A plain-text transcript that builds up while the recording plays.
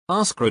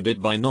AskReddit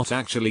by not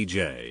actually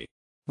J.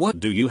 What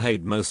do you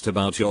hate most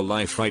about your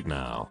life right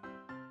now?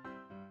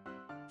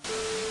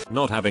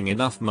 Not having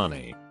enough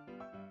money.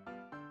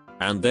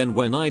 And then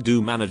when I do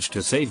manage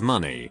to save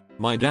money,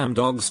 my damn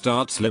dog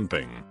starts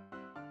limping.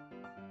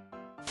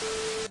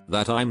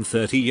 That I'm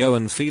 30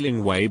 and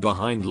feeling way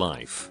behind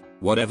life,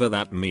 whatever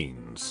that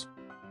means.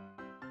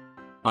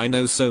 I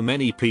know so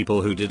many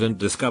people who didn't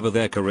discover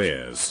their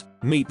careers,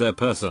 meet their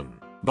person,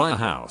 buy a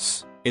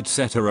house,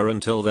 etc.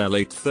 until their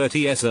late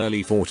 30s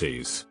early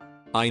 40s.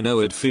 I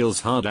know it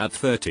feels hard at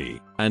 30,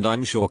 and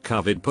I'm sure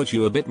COVID put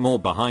you a bit more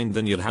behind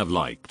than you'd have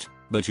liked,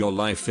 but your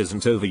life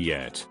isn't over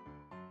yet.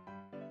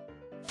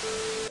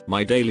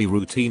 My daily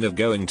routine of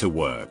going to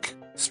work,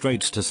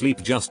 straight to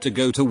sleep just to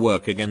go to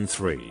work again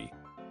 3.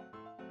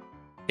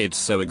 It's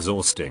so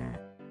exhausting.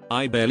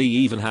 I barely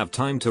even have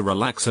time to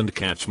relax and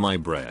catch my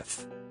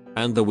breath.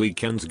 And the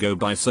weekends go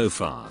by so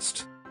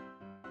fast.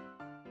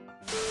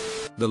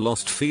 The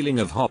lost feeling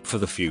of hope for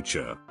the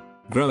future.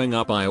 Growing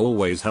up I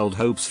always held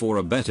hopes for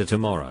a better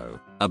tomorrow,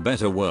 a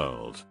better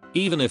world,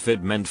 even if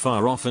it meant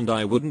far off and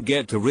I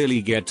wouldn't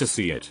really get to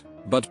see it,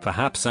 but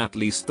perhaps at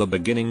least the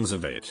beginnings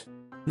of it.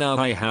 Now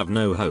I have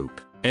no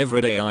hope.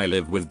 Every day I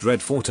live with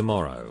dread for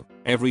tomorrow.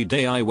 Every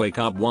day I wake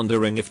up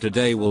wondering if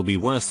today will be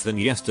worse than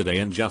yesterday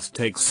and just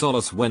take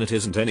solace when it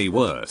isn't any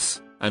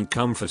worse, and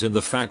comfort in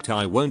the fact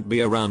I won't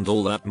be around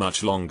all that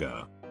much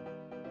longer.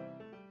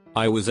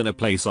 I was in a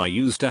place I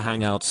used to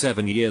hang out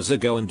 7 years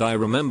ago and I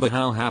remember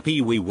how happy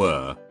we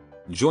were.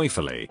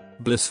 Joyfully,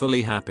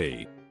 blissfully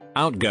happy.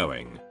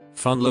 Outgoing,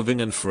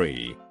 fun-loving and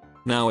free.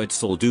 Now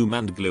it's all doom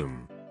and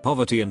gloom,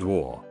 poverty and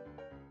war.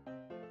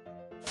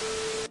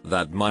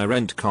 That my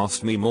rent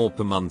cost me more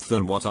per month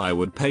than what I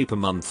would pay per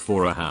month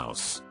for a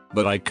house,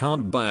 but I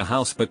can't buy a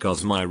house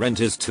because my rent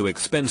is too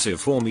expensive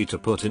for me to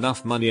put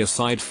enough money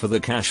aside for the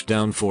cash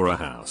down for a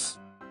house.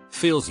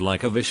 Feels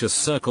like a vicious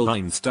circle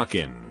I'm stuck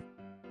in.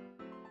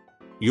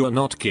 You're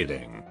not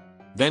kidding.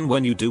 Then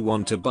when you do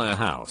want to buy a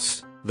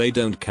house, they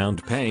don't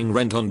count paying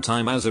rent on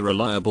time as a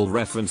reliable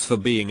reference for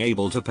being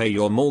able to pay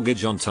your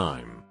mortgage on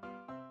time.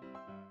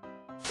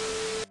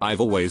 I've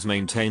always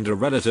maintained a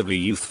relatively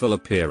youthful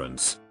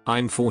appearance.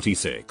 I'm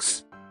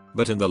 46.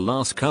 But in the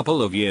last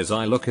couple of years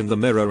I look in the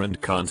mirror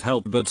and can't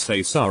help but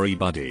say sorry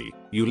buddy,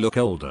 you look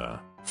older.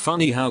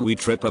 Funny how we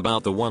trip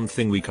about the one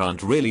thing we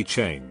can't really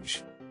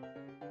change.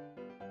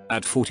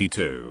 At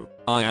 42,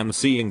 I am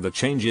seeing the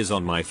changes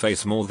on my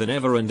face more than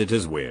ever and it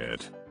is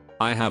weird.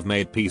 I have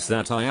made peace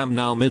that I am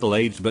now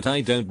middle-aged but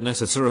I don't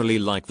necessarily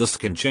like the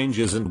skin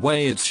changes and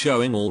way it's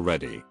showing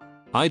already.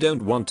 I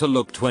don't want to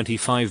look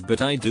 25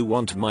 but I do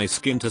want my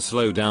skin to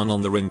slow down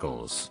on the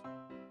wrinkles.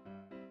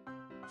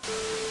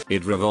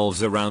 It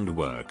revolves around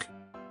work.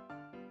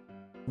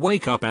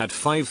 Wake up at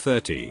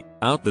 5:30,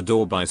 out the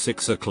door by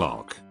 6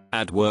 o'clock,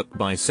 at work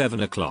by 7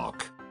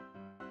 o'clock.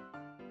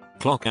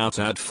 Clock out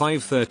at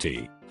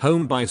 5:30,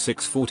 home by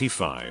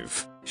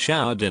 6:45,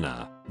 shower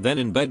dinner, then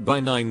in bed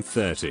by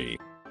 9:30.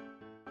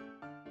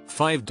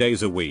 5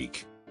 days a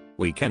week.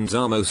 Weekends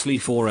are mostly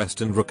for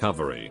rest and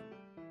recovery.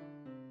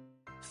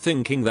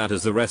 Thinking that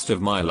is the rest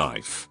of my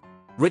life.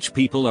 Rich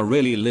people are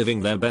really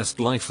living their best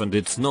life and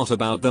it's not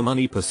about the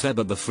money per se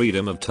but the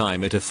freedom of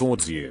time it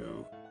affords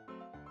you.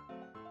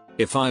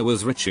 If I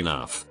was rich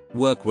enough,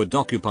 work would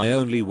occupy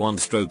only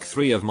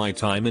 1/3 of my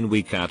time in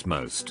week at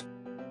most.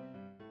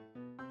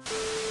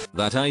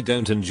 That I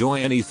don't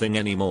enjoy anything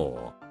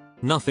anymore.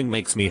 Nothing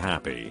makes me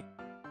happy.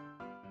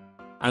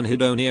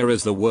 Anhedonia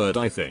is the word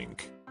I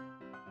think.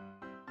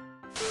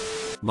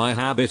 My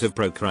habit of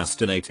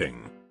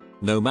procrastinating.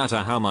 No matter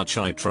how much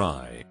I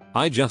try,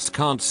 I just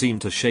can't seem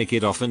to shake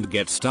it off and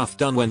get stuff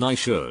done when I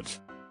should.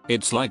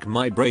 It's like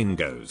my brain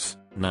goes,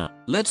 nah,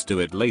 let's do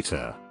it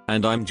later,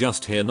 and I'm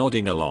just here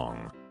nodding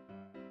along.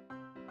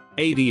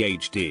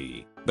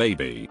 ADHD,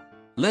 baby.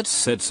 Let's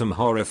set some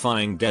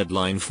horrifying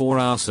deadline for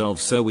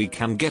ourselves so we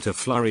can get a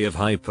flurry of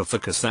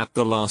hyperfocus at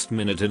the last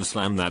minute and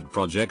slam that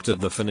project at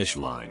the finish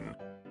line.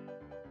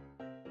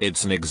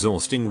 It's an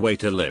exhausting way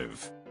to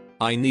live.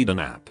 I need a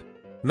nap.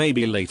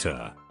 Maybe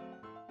later.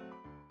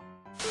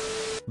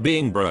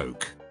 Being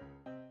broke.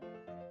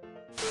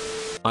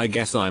 I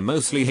guess I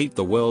mostly hate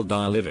the world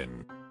I live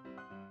in.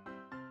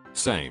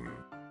 Same.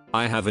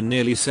 I have a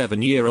nearly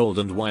 7-year-old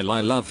and while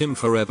I love him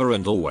forever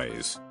and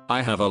always,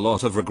 I have a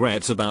lot of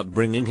regrets about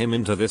bringing him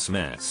into this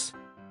mess.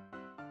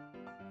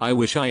 I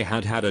wish I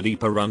had had a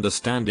deeper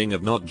understanding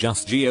of not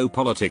just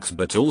geopolitics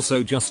but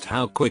also just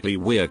how quickly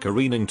we're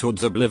careening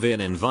towards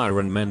oblivion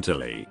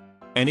environmentally.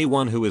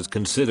 Anyone who is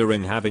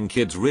considering having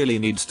kids really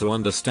needs to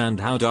understand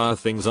how dire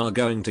things are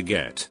going to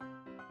get.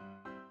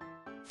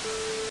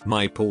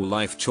 My poor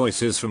life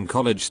choices from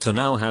college to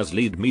now has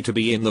led me to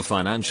be in the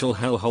financial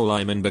hellhole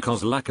I'm in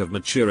because lack of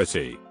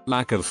maturity,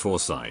 lack of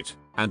foresight,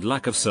 and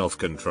lack of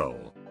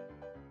self-control.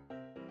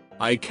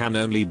 I can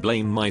only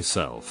blame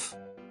myself.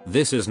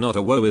 This is not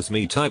a woe is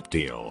me type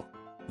deal.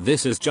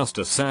 This is just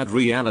a sad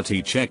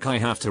reality check I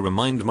have to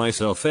remind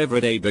myself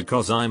every day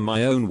because I'm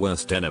my own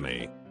worst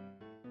enemy.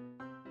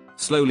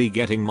 Slowly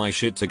getting my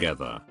shit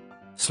together.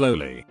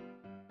 Slowly.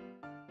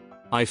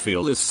 I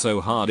feel this so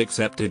hard,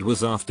 except it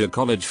was after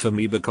college for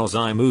me because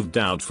I moved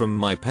out from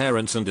my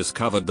parents and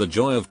discovered the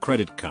joy of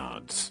credit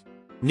cards.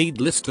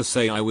 Needless to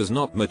say, I was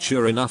not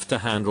mature enough to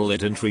handle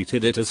it and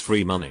treated it as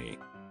free money.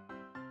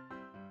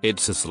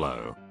 It's a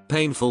slow,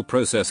 painful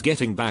process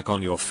getting back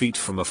on your feet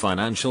from a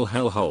financial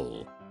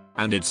hellhole.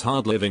 And it's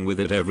hard living with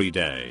it every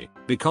day,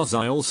 because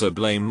I also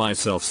blame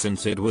myself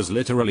since it was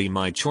literally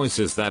my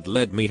choices that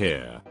led me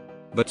here.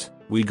 But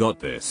we got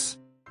this.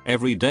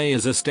 Every day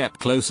is a step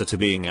closer to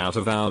being out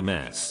of our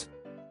mess.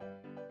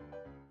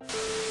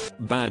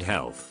 Bad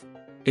health.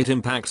 It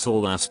impacts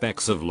all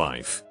aspects of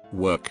life,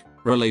 work,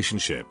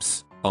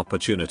 relationships,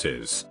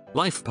 opportunities,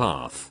 life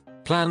path,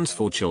 plans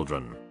for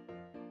children.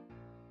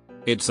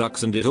 It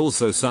sucks, and it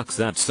also sucks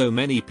that so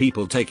many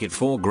people take it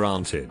for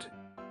granted.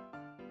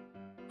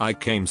 I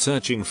came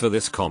searching for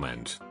this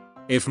comment.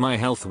 If my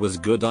health was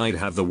good, I'd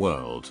have the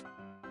world.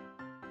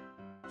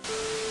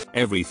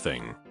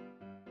 Everything.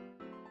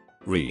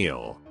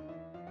 Real.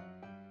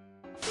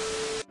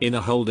 In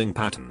a holding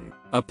pattern,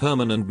 a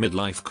permanent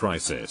midlife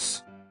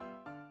crisis.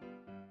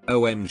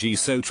 OMG,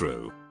 so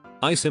true.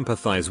 I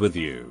sympathize with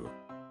you.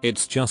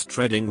 It's just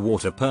treading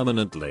water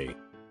permanently.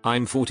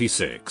 I'm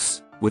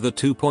 46, with a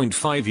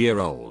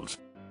 2.5-year-old.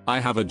 I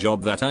have a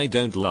job that I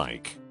don't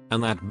like,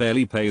 and that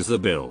barely pays the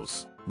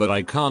bills, but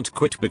I can't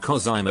quit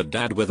because I'm a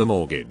dad with a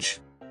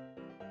mortgage.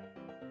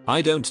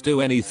 I don't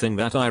do anything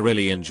that I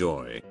really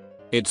enjoy.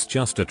 It's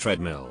just a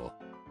treadmill.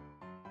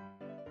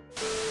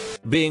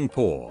 Being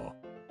poor.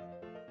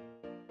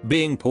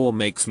 Being poor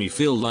makes me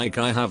feel like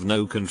I have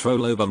no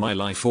control over my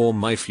life or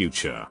my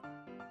future.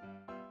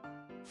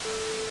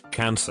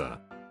 Cancer.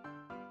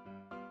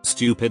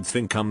 Stupid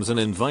thing comes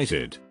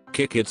uninvited,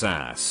 kick its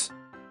ass.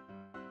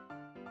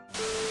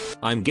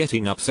 I'm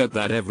getting upset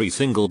that every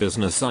single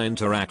business I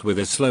interact with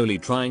is slowly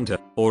trying to,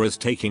 or is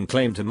taking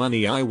claim to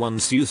money I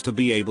once used to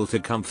be able to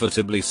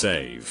comfortably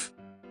save.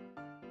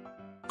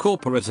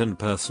 Corporate and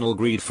personal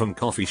greed from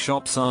coffee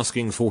shops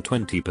asking for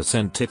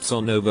 20% tips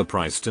on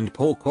overpriced and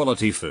poor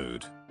quality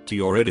food, to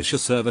your Idisha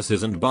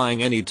services and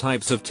buying any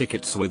types of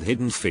tickets with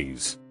hidden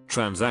fees,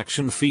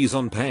 transaction fees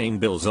on paying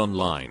bills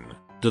online,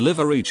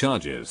 delivery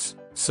charges,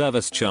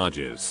 service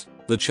charges,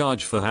 the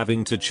charge for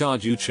having to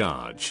charge you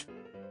charge.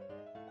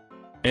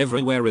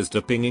 Everywhere is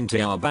dipping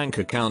into our bank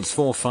accounts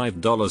for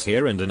 $5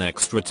 here and an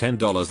extra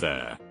 $10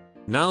 there.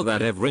 Now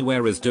that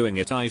everywhere is doing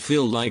it, I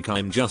feel like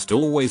I'm just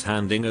always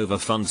handing over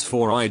funds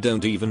for I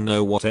don't even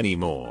know what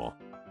anymore.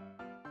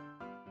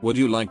 Would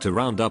you like to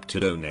round up to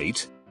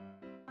donate?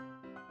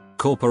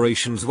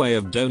 Corporations' way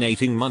of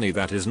donating money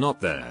that is not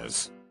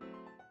theirs.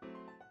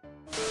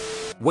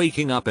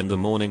 Waking up in the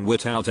morning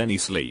without any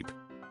sleep.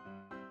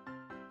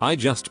 I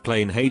just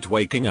plain hate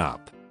waking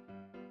up.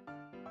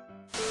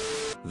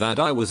 That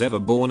I was ever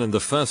born in the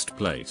first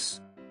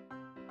place.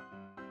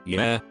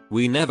 Yeah,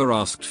 we never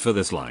asked for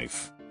this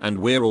life, and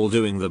we're all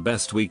doing the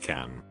best we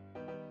can.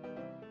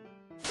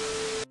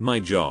 My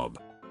job.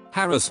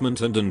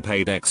 Harassment and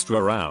unpaid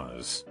extra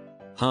hours.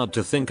 Hard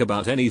to think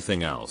about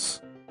anything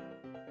else.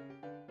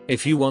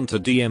 If you want to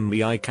DM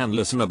me, I can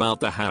listen about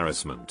the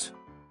harassment.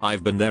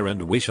 I've been there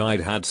and wish I'd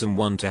had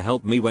someone to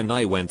help me when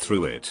I went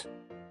through it.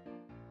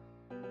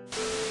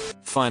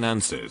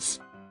 Finances.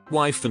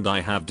 Wife and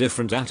I have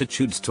different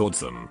attitudes towards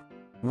them.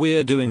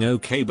 We're doing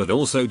okay, but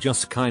also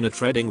just kinda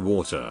treading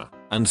water,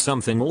 and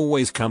something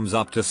always comes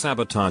up to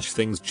sabotage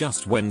things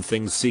just when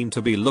things seem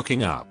to be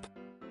looking up.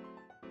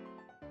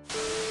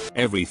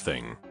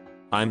 Everything.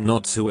 I'm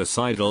not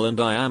suicidal and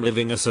I am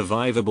living a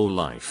survivable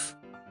life.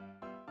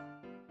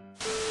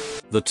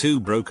 The 2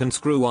 broken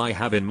screw I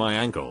have in my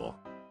ankle.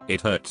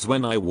 It hurts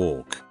when I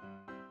walk.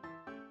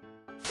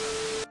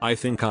 I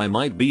think I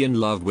might be in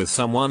love with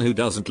someone who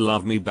doesn't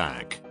love me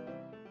back.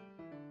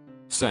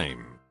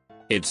 Same.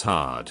 It's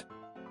hard.